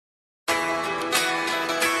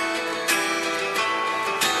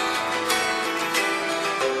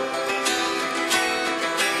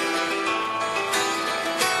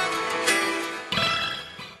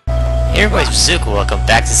Hey everybody, it's Bazooka. Welcome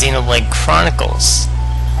back to Xenoblade Chronicles.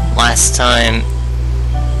 Last time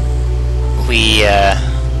we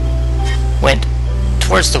went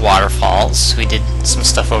towards the waterfalls. We did some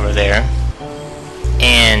stuff over there,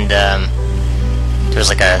 and there was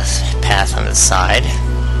like a path on the side.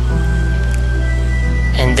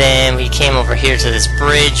 And then we came over here to this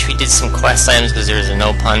bridge. We did some quest items because there was an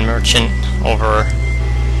open merchant over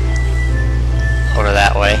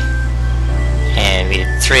that way. And we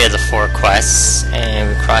did 3 of the 4 quests, and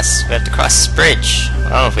we have to cross this bridge. I don't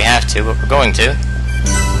know if we have to, but we're going to.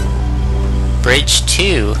 Bridge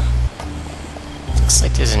 2. Looks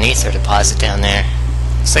like there's an ether deposit down there.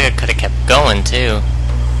 Looks like I could have kept going too.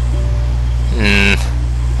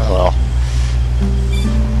 Oh well.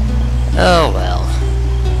 Oh well.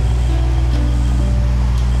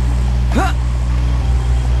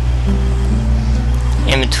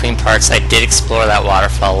 In between parts, I did explore that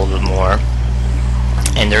waterfall a little bit more.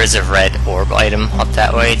 And there is a red orb item up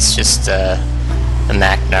that way. It's just the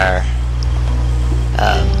Magnar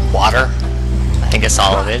water. I think that's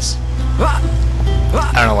all it is.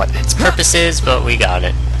 I don't know what its purpose is, but we got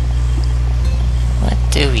it. What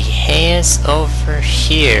do we have over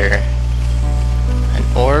here? An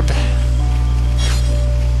orb?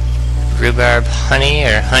 Rhubarb honey,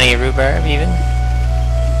 or honey rhubarb even?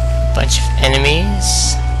 A bunch of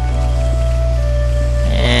enemies.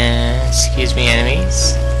 And excuse me,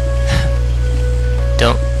 enemies.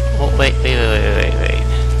 Don't. Oh, wait.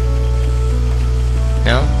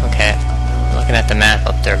 No? Okay. I'm looking at the map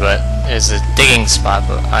up there, but there's a digging spot,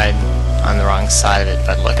 but I'm on the wrong side of it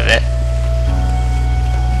by the look of it.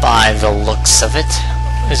 By the looks of it.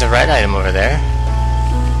 There's a red item over there.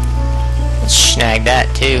 Let's snag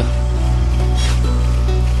that too.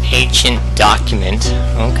 Ancient document.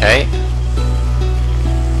 Okay.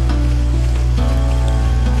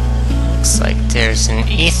 Looks like there's an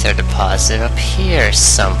ether deposit up here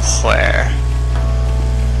somewhere.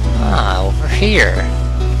 Ah, over here.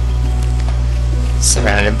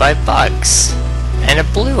 Surrounded by bugs. And a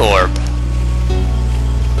blue orb.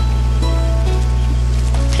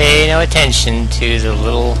 Pay no attention to the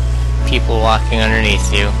little people walking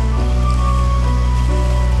underneath you.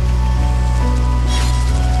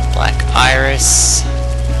 Black iris.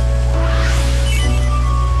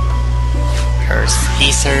 Earth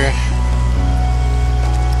ether.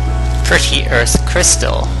 Pretty earth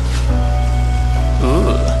crystal.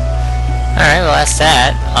 Ooh. Alright, well that's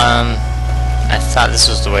that. I thought this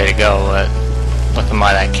was the way to go, but looking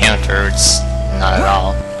by that counter, it's not at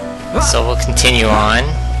all. So we'll continue on.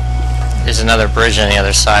 There's another bridge on the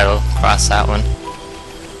other side. We'll cross that one.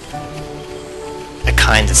 I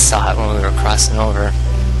kinda saw it when we were crossing over.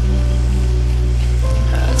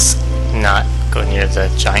 Let's not go near the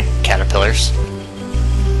giant caterpillars.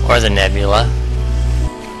 Or the nebula.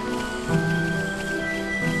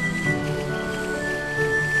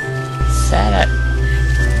 That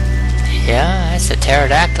yeah, that's a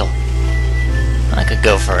pterodactyl. I could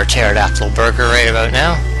go for a pterodactyl burger right about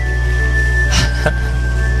now.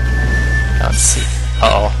 Let's see.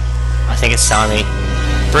 Uh-oh. I think it saw me.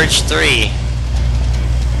 Bridge 3.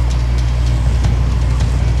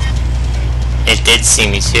 It did see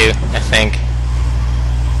me too, I think.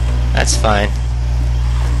 That's fine.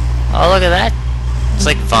 Oh, look at that. It's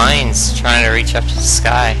like vines trying to reach up to the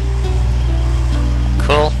sky.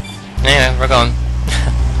 Cool. Anyway, we're going.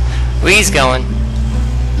 We's going.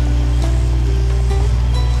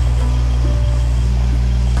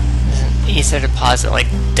 There's an ether deposit like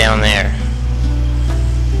down there.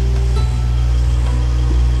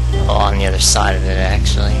 Oh, on the other side of it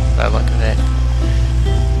actually, by the look of it.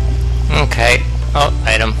 Okay. Oh,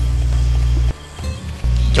 item.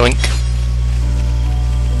 Yoink.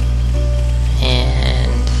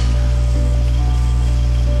 And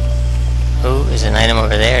oh, there's an item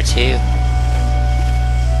over there too.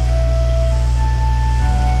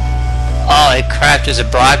 Holy crap, there's a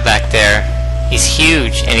broad back there. He's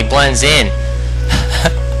huge, and he blends in.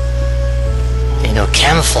 They know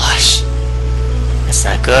camouflage. That's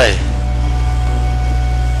not good.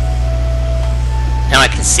 Now I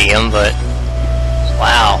can see him, but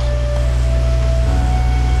wow.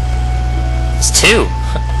 There's 2.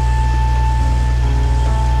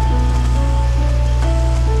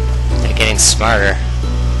 They're getting smarter.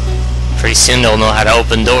 Pretty soon they'll know how to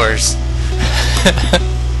open doors.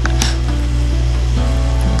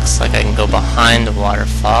 Looks like I can go behind the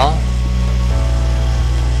waterfall.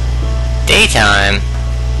 Daytime.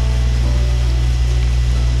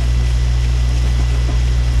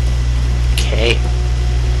 Okay.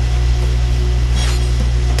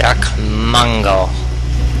 Dark mango.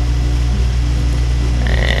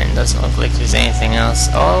 And Doesn't look like there's anything else.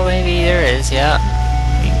 Oh, maybe there is, yeah.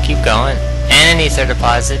 We can keep going. And an ether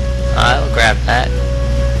deposit. I'll grab that.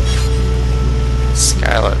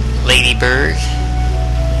 Scarlet Ladybird.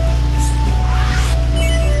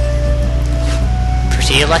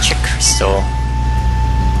 Pretty electric crystal.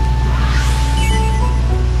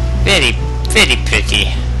 Very, very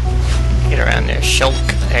pretty. Get around there, Shulk.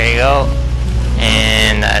 There you go.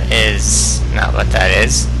 And that is not what that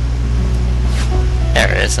is. There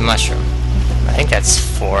it is, a mushroom. I think that's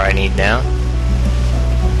 4 I need now.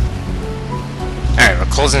 Alright, we're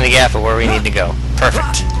closing the gap of where we need to go.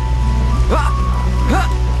 Perfect. I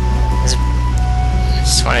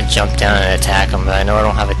just want to jump down and attack him, but I know I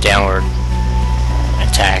don't have a downward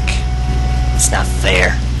attack. It's not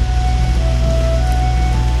fair.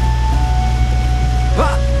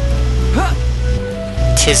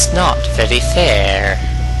 'Tis not very fair.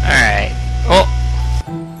 Alright. Oh!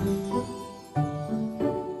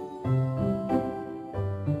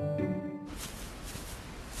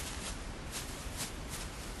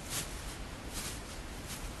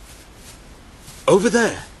 Over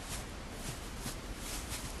there.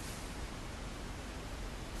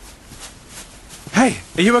 Hey,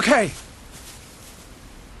 are you okay?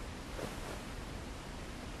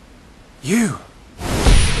 You.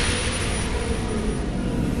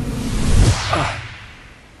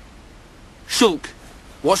 Shulk,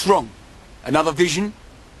 what's wrong? Another vision?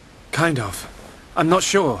 Kind of. I'm not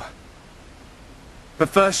sure. But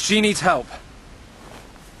first, she needs help.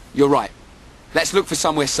 You're right. Let's look for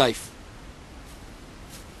somewhere safe.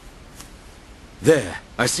 There,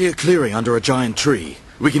 I see a clearing under a giant tree.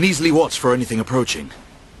 We can easily watch for anything approaching.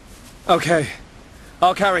 Okay.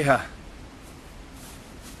 I'll carry her.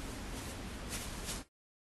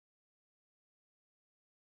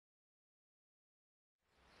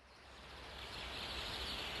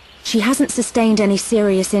 She hasn't sustained any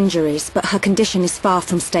serious injuries, but her condition is far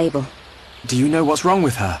from stable. Do you know what's wrong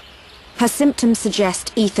with her? Her symptoms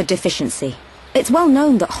suggest ether deficiency. It's well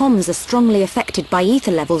known that Homs are strongly affected by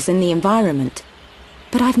ether levels in the environment.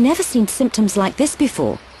 But I've never seen symptoms like this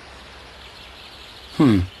before.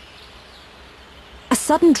 A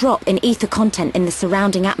sudden drop in ether content in the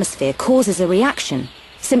surrounding atmosphere causes a reaction.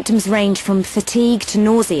 Symptoms range from fatigue to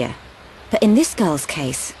nausea. But in this girl's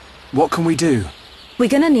case... What can we do? We're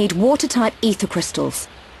gonna need water-type ether crystals.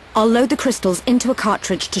 I'll load the crystals into a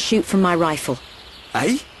cartridge to shoot from my rifle.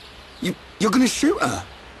 Eh? You're gonna shoot her?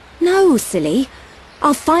 No, silly.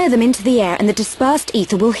 I'll fire them into the air and the dispersed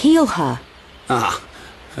ether will heal her.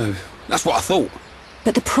 That's what I thought.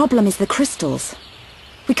 But the problem is the crystals.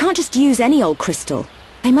 We can't just use any old crystal.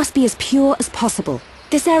 They must be as pure as possible.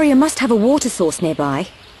 This area must have a water source nearby.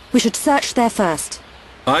 We should search there first.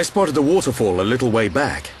 I spotted a waterfall a little way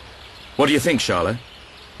back. What do you think, Charlotte?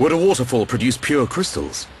 Would a waterfall produce pure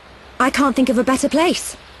crystals? I can't think of a better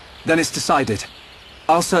place. Then it's decided.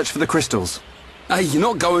 I'll search for the crystals. Hey, you're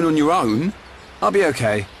not going on your own. I'll be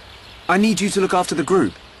okay. I need you to look after the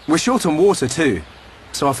group. We're short on water too,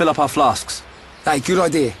 so I'll fill up our flasks. Hey, good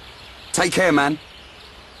idea. Take care, man.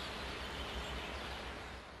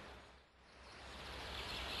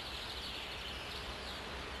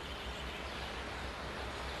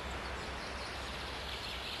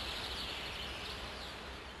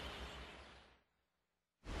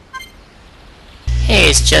 Hey,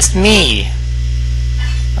 it's just me!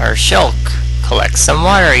 Our Shulk collects some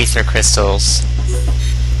water ether crystals.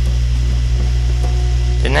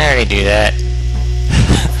 Didn't I already do that?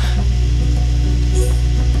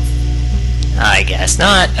 I guess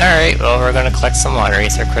not. Alright, well we're gonna collect some water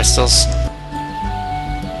ether crystals.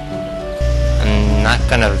 I'm not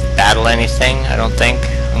gonna battle anything, I don't think.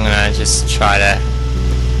 I'm gonna just try to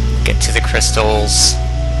get to the crystals,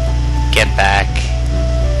 get back,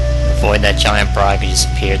 avoid that giant frog who just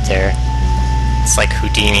appeared there. It's like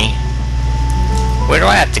Houdini. Where do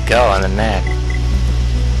I have to go on the map?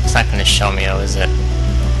 It's not gonna show me, is it?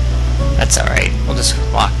 That's alright, we'll just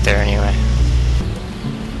walk there anyway.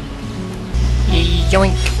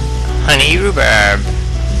 Yoink! Honey rhubarb!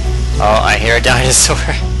 Oh, I hear a dinosaur.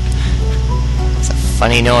 It's a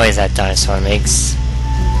funny noise that dinosaur makes.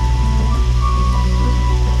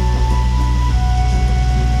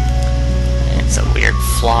 It's a weird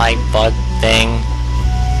fly bug thing.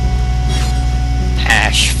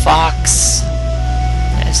 Ash fox.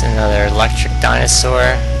 There's another electric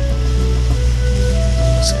dinosaur.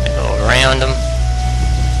 Just gonna go around them.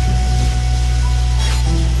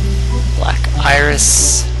 Black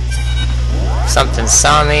iris. Something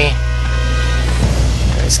saw me.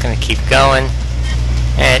 I'm just gonna keep going.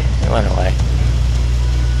 And it went away.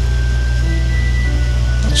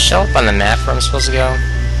 Show up on the map where I'm supposed to go.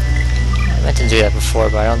 I meant to do that before,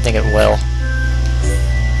 but I don't think it will.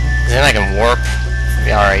 'Cause then I can warp. It'd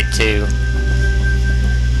be alright too.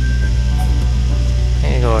 I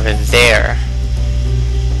need to go over there.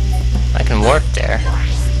 I can warp there.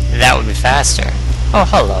 That would be faster. Oh,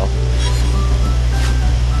 hello.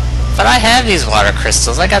 But I have these water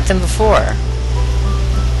crystals. I got them before.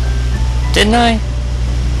 Didn't I?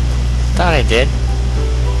 Thought I did.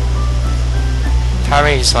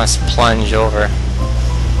 Probably just wants to plunge over.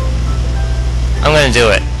 I'm gonna do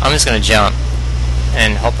it. I'm just gonna jump.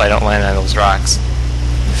 And hope I don't land on those rocks.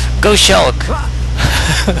 Go Shulk!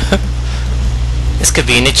 This could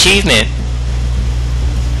be an achievement.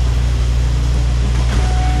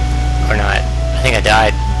 Or not. I think I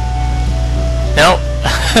died. Nope.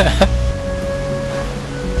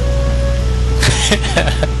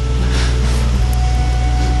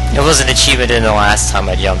 It was an achievement in the last time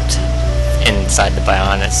I jumped inside the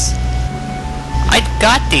Bionis. I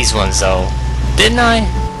got these ones though, didn't I?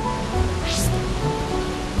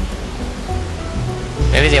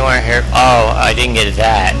 Maybe they weren't here. Oh, I didn't get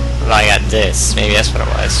that. Well, I got this. Maybe that's what it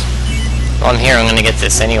was. Well, I'm here. I'm gonna get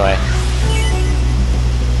this anyway.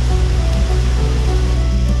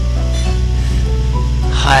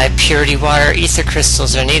 High purity water ether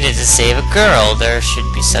crystals are needed to save a girl. There should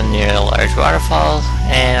be some near a large waterfall,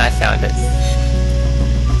 and I found it.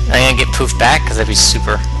 I'm gonna get poofed back because that'd be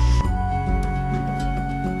super.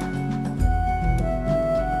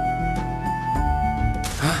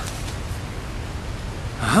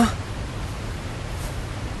 Huh?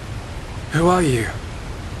 Who are you?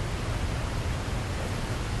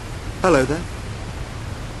 Hello there.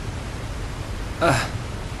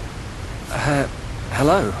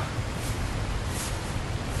 Hello.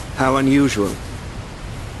 How unusual.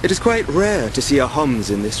 It is quite rare to see a Homs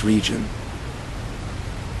in this region.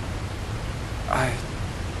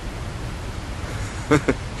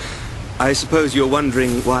 I suppose you're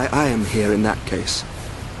wondering why I am here in that case.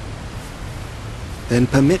 Then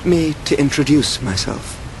permit me to introduce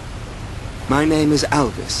myself. My name is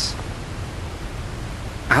Alvis.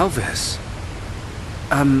 Alvis?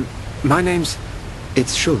 My name's...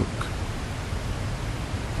 It's Shulk.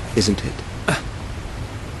 Isn't it?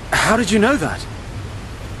 How did you know that?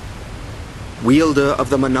 Wielder of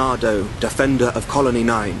the Monado, defender of Colony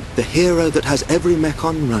 9, the hero that has every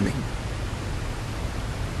mechon running.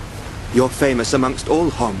 You're famous amongst all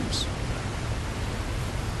Homs.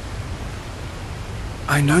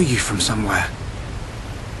 I know you from somewhere.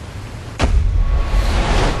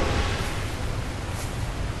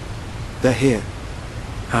 They're here.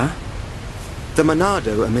 Huh? The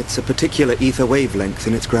Monado emits a particular ether wavelength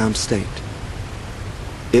in its ground state.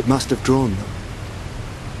 It must have drawn them.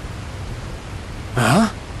 Huh?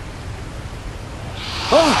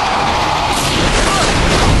 Oh!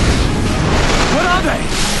 What are they?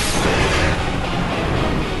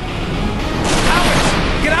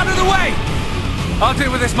 Alvis! Get out of the way! I'll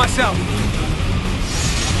deal with this myself.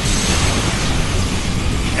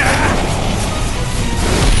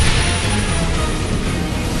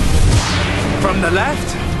 From the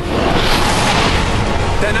left?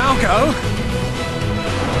 Then I'll go.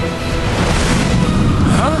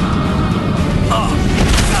 Huh?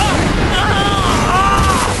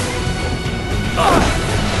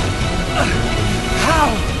 How?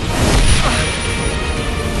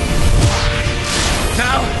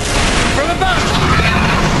 Now, from above!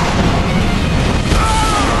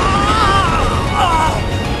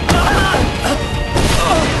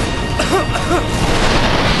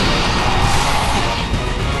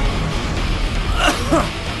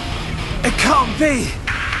 It can't be!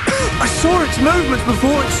 I saw its movements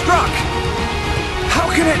before it struck! How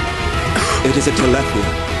can it... It is a Telethia.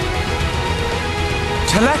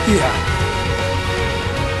 Telethia?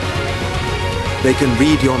 They can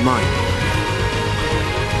read your mind.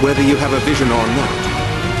 Whether you have a vision or not,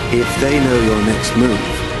 if they know your next move,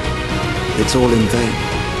 it's all in vain.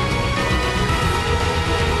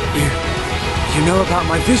 You know about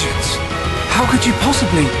my visions? How could you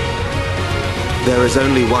possibly... There is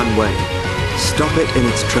only one way. Stop it in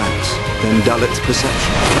its tracks, then dull its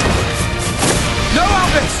perception. No,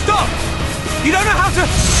 Alvis! Stop! You don't know how to...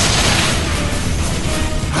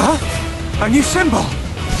 Huh? A new symbol?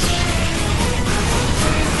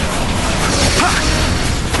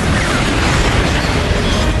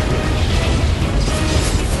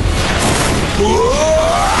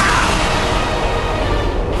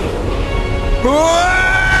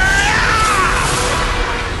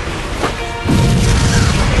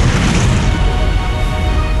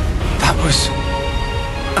 That was...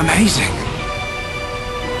 amazing.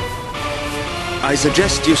 I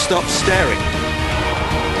suggest you stop staring.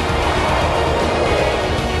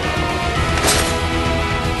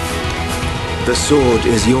 The sword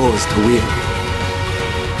is yours to wield.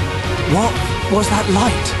 What was that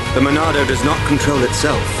light? The Monado does not control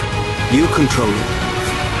itself. You control it.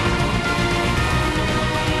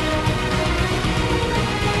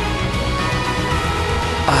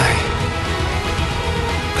 I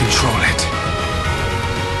control it.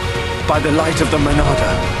 By the light of the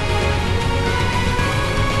Monado.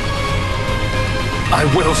 I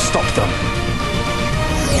will stop them.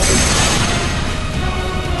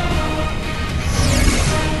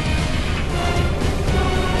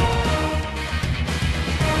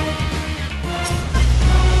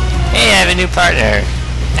 Hey, I have a new partner.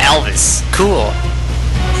 Alvis. Cool.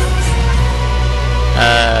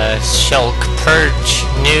 Shulk. Purge.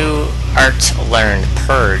 New art learned.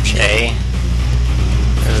 Purge, eh?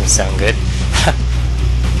 Doesn't sound good.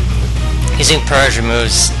 Using Purge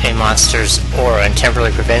removes a monster's aura and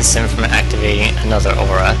temporarily prevents them from activating another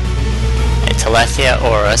aura. A Telethia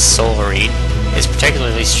aura, Soul Read, is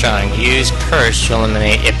particularly strong. Use Purge to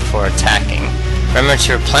eliminate it before attacking. Remember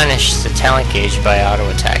to replenish the talent gauge by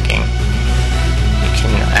auto-attacking. You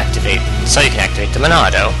can activate the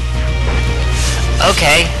Monado.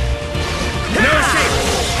 Okay. No escape!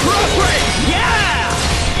 Cross break! Yeah!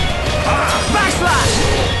 Backslash!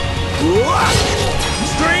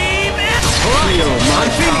 Stream it!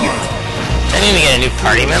 I'm feeling it! I need to get a new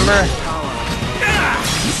party member.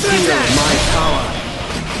 Feel my power!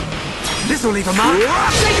 This'll leave a mark!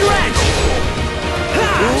 Take your edge!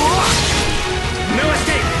 No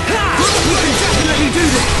escape! We can definitely do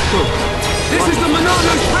this! This is the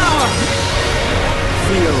Monado's power!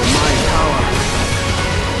 Feel my power.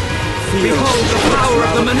 Behold the power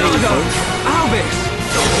of the Monado! Alvis!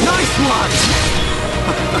 Nice one!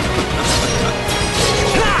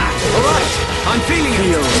 Alright, I'm feeling it!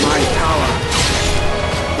 Feel my power.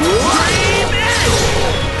 Stream edge!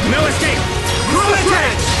 No escape! Cross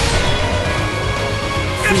edge!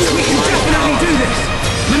 We can definitely do this!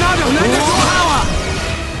 Monado, lend us your power!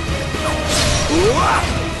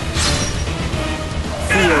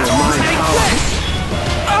 Feel my Take power. this!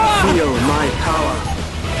 Feel my power.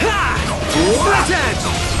 Split edge!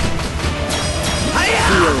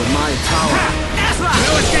 Feel my power.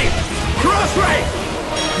 No escape! Cross ray!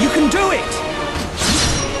 You can do it!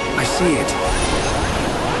 I see it.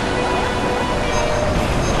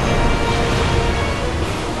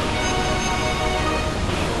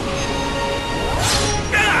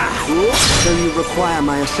 So you require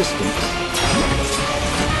my assistance?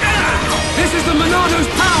 This is the Monado's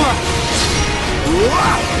power!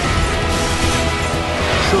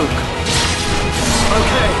 Shulk.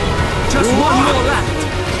 Okay, just one more left.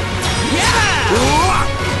 Yeah!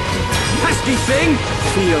 Pesky thing!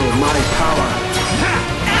 Feel my power.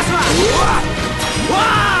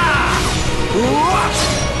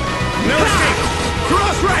 No escape!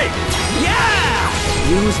 Cross ray! Yeah!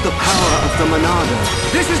 Use the power of the Monado.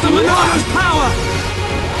 This is the Monado's power!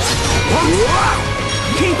 What?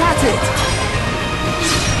 Keep at it!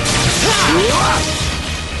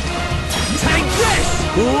 Take this!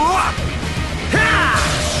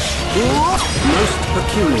 Most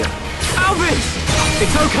peculiar. Alvis!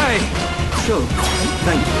 It's okay! Shulk,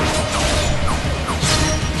 thank you.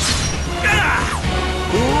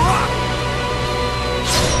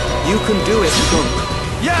 You can do it, Shulk.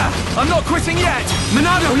 Yeah, I'm not quitting yet!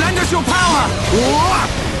 Monado, lend us your power!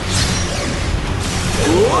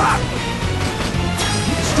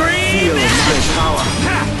 Stream Feel edge! my power.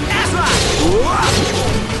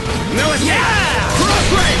 No escape! Yeah! Cross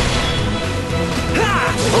ray!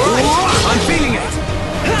 Alright, I'm feeling it!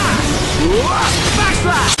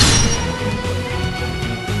 Backslash!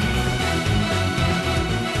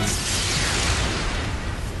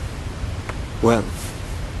 Well,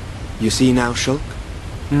 you see now, Shulk?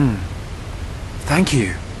 Thank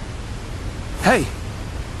you. Hey!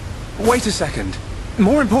 Wait a second.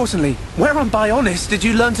 More importantly, where on Bionis did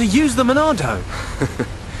you learn to use the Monado?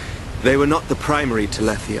 They were not the primary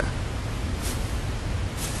Telethia.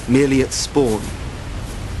 Merely its spawn.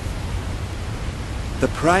 The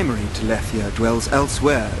primary Telethia dwells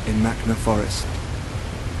elsewhere in Machna Forest.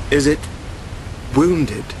 Is it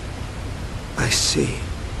wounded? I see.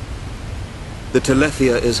 The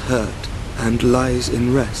Telethia is hurt and lies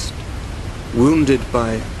in rest, wounded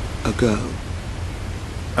by a girl.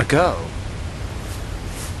 A girl?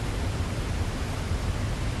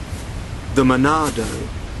 The Monado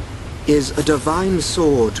is a divine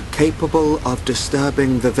sword capable of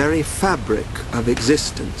disturbing the very fabric of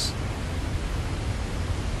existence,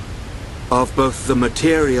 of both the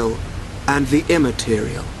material and the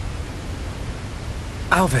immaterial.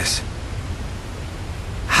 Alvis,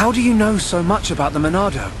 how do you know so much about the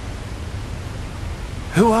Monado?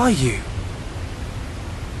 Who are you?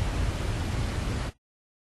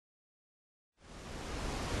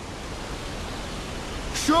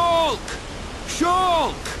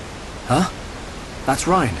 Shulk! Shulk! Huh? That's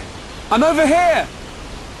Ryan. I'm over here!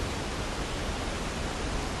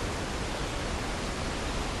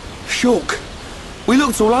 Shulk, we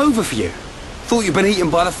looked all over for you. Thought you'd been eaten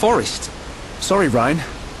by the forest. Sorry, Ryan.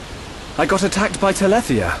 I got attacked by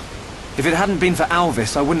Telethia. If it hadn't been for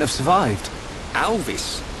Alvis, I wouldn't have survived.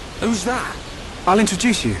 Alvis? Who's that? I'll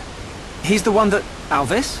introduce you. He's the one that...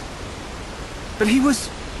 Alvis? But he was...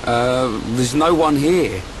 There's no one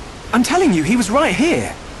here. I'm telling you, he was right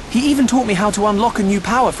here. He even taught me how to unlock a new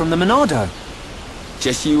power from the Monado.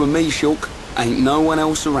 Just you and me, Shulk. Ain't no one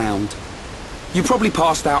else around. You probably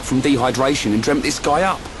passed out from dehydration and dreamt this guy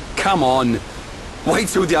up. Come on. Wait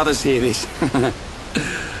till the others hear this.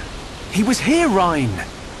 He was here, Ryan.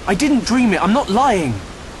 I didn't dream it. I'm not lying.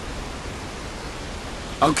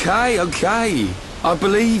 Okay. I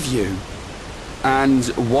believe you. And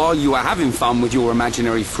while you were having fun with your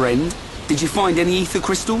imaginary friend, did you find any ether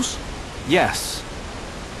crystals? Yes.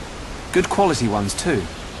 Good quality ones, too.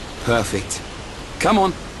 Perfect. Come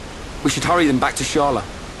on. We should hurry them back to Shala.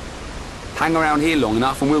 Hang around here long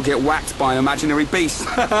enough and we'll get whacked by an imaginary beast.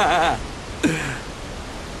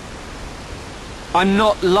 I'm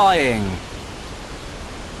not lying.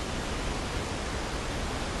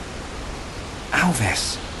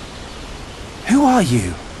 Alvis. Who are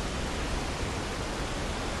you?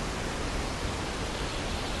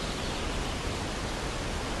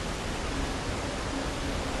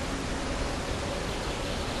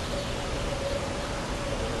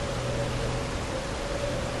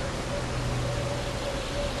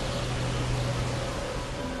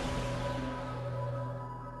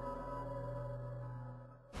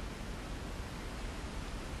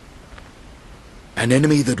 An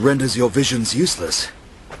enemy that renders your visions useless.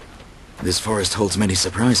 This forest holds many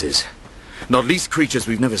surprises. Not least creatures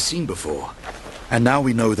we've never seen before. And now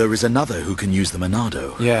we know there is another who can use the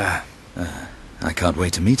Monado. Yeah. I can't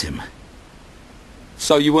wait to meet him.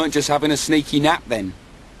 So you weren't just having a sneaky nap then?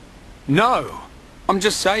 No! I'm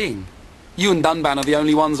just saying. You and Dunban are the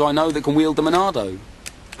only ones I know that can wield the Monado.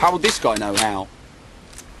 How would this guy know how?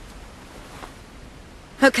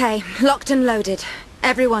 Okay, locked and loaded.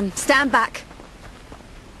 Everyone, stand back.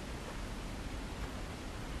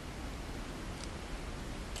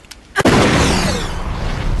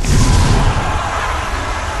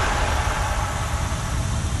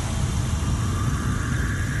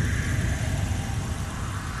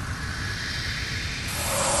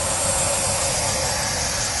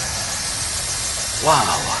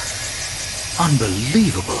 Wow.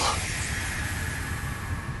 Unbelievable.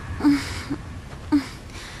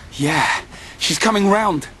 Yeah, she's coming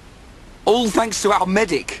round. All thanks to our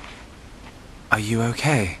medic. Are you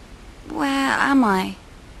okay? Where am I?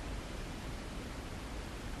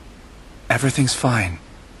 Everything's fine.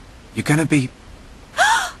 You're gonna be...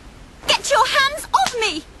 Get your hands off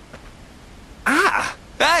me! Ah!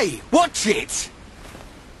 Hey, watch it!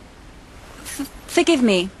 Forgive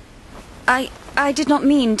me. I did not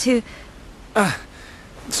mean to...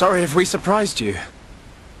 Sorry if we surprised you.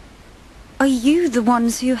 Are you the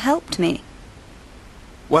ones who helped me?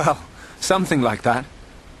 Well, something like that.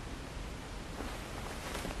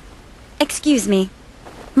 Excuse me.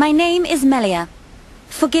 My name is Melia.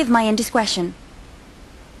 Forgive my indiscretion.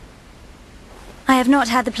 I have not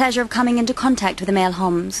had the pleasure of coming into contact with the male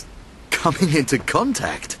Homs. Coming into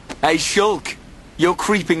contact? Hey, Shulk, you're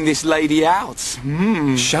creeping this lady out.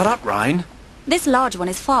 Shut up, Ryan. This large one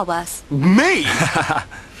is far worse. Me?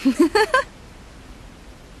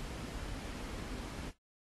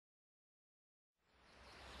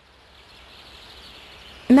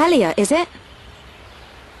 Melia, is it?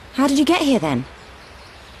 How did you get here then?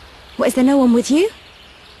 What, is there no one with you?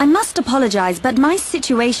 I must apologize, but my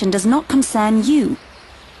situation does not concern you.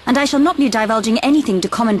 And I shall not be divulging anything to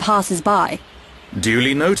common passers-by.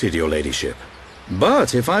 Duly noted, your ladyship.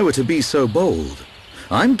 But if I were to be so bold,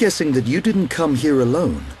 I'm guessing that you didn't come here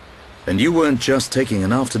alone. And you weren't just taking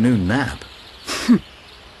an afternoon nap.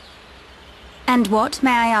 And what,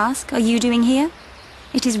 may I ask, are you doing here?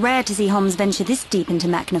 It is rare to see Homs venture this deep into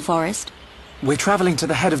Machna Forest. We're traveling to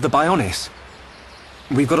the head of the Bionis.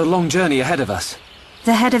 We've got a long journey ahead of us.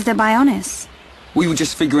 The head of the Bionis? We were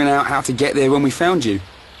just figuring out how to get there when we found you.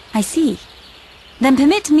 I see. Then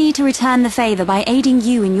permit me to return the favor by aiding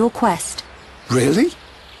you in your quest. Really?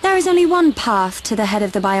 There is only one path to the head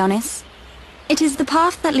of the Bionis. It is the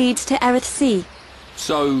path that leads to Erith Sea.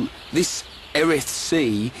 So, this Erith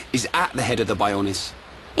Sea is at the head of the Bionis.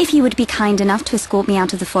 If you would be kind enough to escort me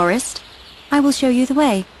out of the forest, I will show you the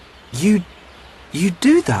way. You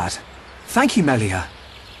do that? Thank you, Melia.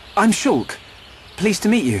 I'm Shulk. Pleased to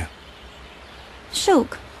meet you.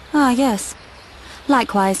 Shulk? Ah, yes.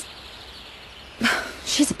 Likewise.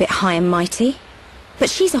 She's a bit high and mighty. But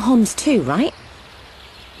she's a Homs too, right?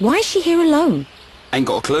 Why is she here alone? Ain't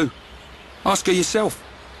got a clue. Ask her yourself.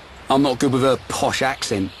 I'm not good with her posh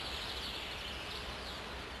accent.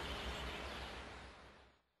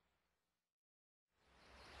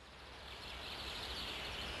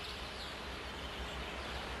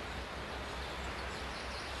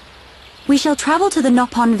 We shall travel to the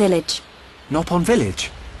Nopon village. Nopon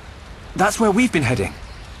village? That's where we've been heading.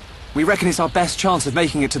 We reckon it's our best chance of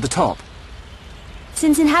making it to the top.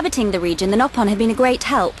 Since inhabiting the region, the Nopon have been a great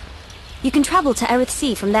help. You can travel to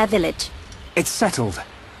Erithsea from their village. It's settled.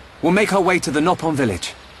 We'll make our way to the Nopon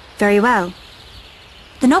village. Very well.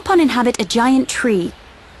 The Nopon inhabit a giant tree.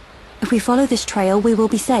 If we follow this trail, we will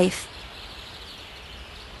be safe.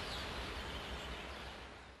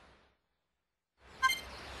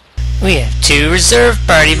 We have 2 reserve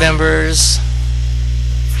party members.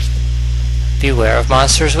 Beware of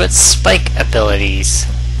monsters with spike abilities.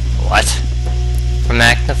 What? From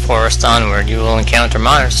Machna Forest onward, you will encounter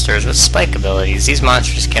monsters with spike abilities. These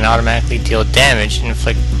monsters can automatically deal damage and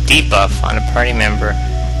inflict debuff on a party member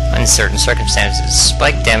in certain circumstances.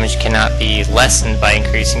 Spike damage cannot be lessened by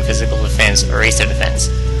increasing physical defense or racer defense.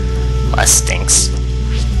 That stinks.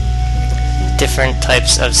 Different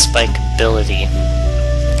types of spike ability.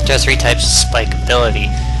 There are 3 types of spike ability.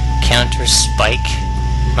 Counter spike.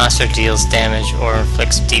 Monster deals damage or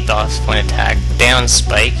inflicts debuff when attacked. Down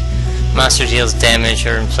spike. Monster deals damage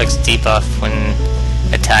or inflicts debuff when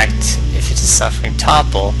attacked if it is suffering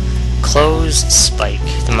topple. Closed spike.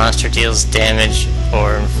 The monster deals damage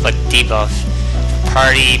or inflict debuff if a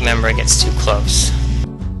party member gets too close.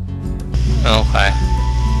 Okay.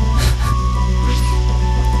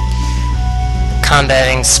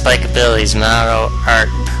 Combating spike abilities. Monado Art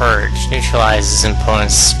Purge neutralizes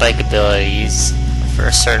opponent's spike abilities for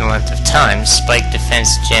a certain length of time. Spike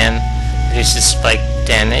Defense Gem reduces spike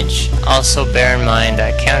damage. Also bear in mind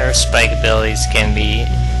that counter spike abilities can be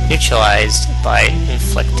neutralized by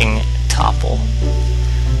inflicting topple.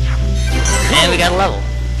 And we got a level.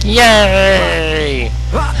 Yay!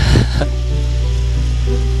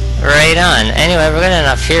 Right on. Anyway, we're good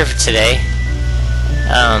enough here for today.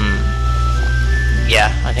 Yeah,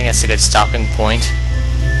 I think that's a good stopping point.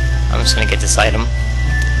 I'm just gonna get this item.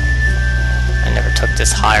 I never took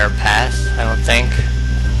this higher path, I don't think.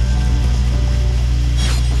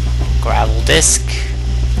 Gravel disc.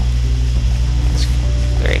 Let's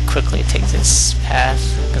very quickly take this path,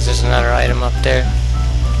 because there's another item up there.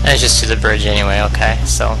 And it's just to the bridge anyway, okay,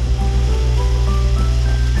 so.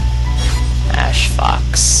 Ash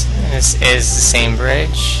Fox. And this is the same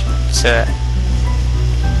bridge. So.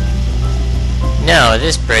 No,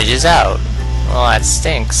 this bridge is out. Well, that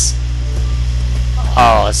stinks.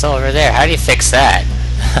 Oh, it's over there. How do you fix that?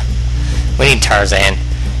 We need Tarzan.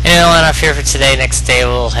 Anyway, we'll end off here for today. Next day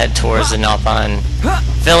we'll head towards the Nopon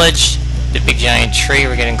village. The big giant tree.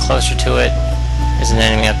 We're getting closer to it. There's an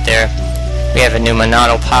enemy up there. We have a new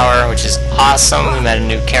Monado power, which is awesome. We met a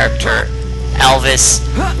new character, Elvis.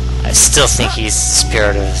 I still think he's the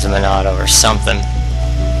spirit of the Monado or something.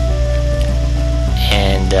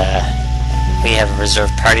 And, we have a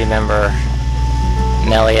reserve party member,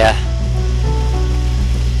 Melia,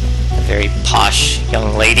 a very posh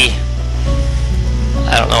young lady.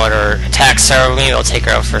 I don't know what her attacks are. Maybe I'll take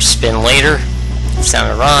her out for a spin later. It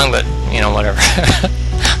sounded wrong, but, you know, whatever.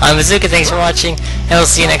 I'm Bazooka, thanks for watching, and we'll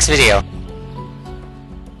see you next video.